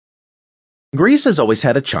Greece has always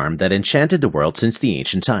had a charm that enchanted the world since the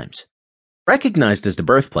ancient times. Recognized as the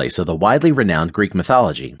birthplace of the widely renowned Greek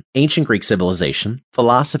mythology, ancient Greek civilization,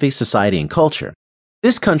 philosophy, society, and culture,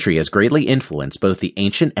 this country has greatly influenced both the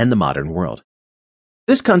ancient and the modern world.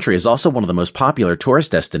 This country is also one of the most popular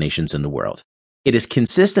tourist destinations in the world. It is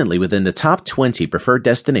consistently within the top 20 preferred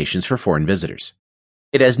destinations for foreign visitors.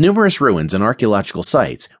 It has numerous ruins and archaeological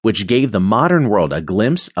sites, which gave the modern world a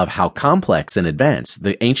glimpse of how complex and advanced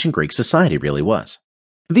the ancient Greek society really was.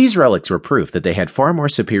 These relics were proof that they had far more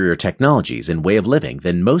superior technologies and way of living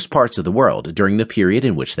than most parts of the world during the period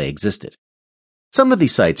in which they existed. Some of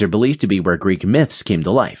these sites are believed to be where Greek myths came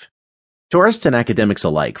to life. Tourists and academics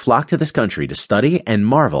alike flock to this country to study and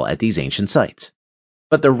marvel at these ancient sites.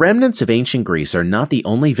 But the remnants of ancient Greece are not the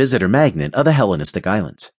only visitor magnet of the Hellenistic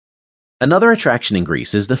islands. Another attraction in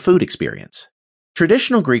Greece is the food experience.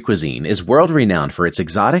 Traditional Greek cuisine is world-renowned for its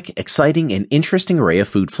exotic, exciting, and interesting array of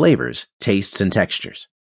food flavors, tastes, and textures.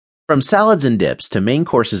 From salads and dips to main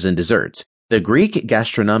courses and desserts, the Greek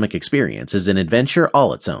gastronomic experience is an adventure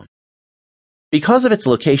all its own. Because of its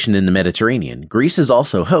location in the Mediterranean, Greece is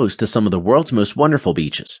also host to some of the world's most wonderful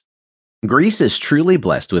beaches. Greece is truly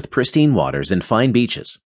blessed with pristine waters and fine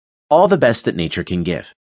beaches, all the best that nature can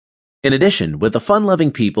give. In addition, with the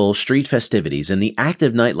fun-loving people, street festivities, and the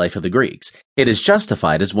active nightlife of the Greeks, it is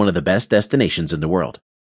justified as one of the best destinations in the world.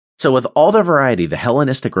 So with all the variety the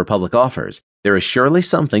Hellenistic Republic offers, there is surely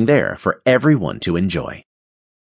something there for everyone to enjoy.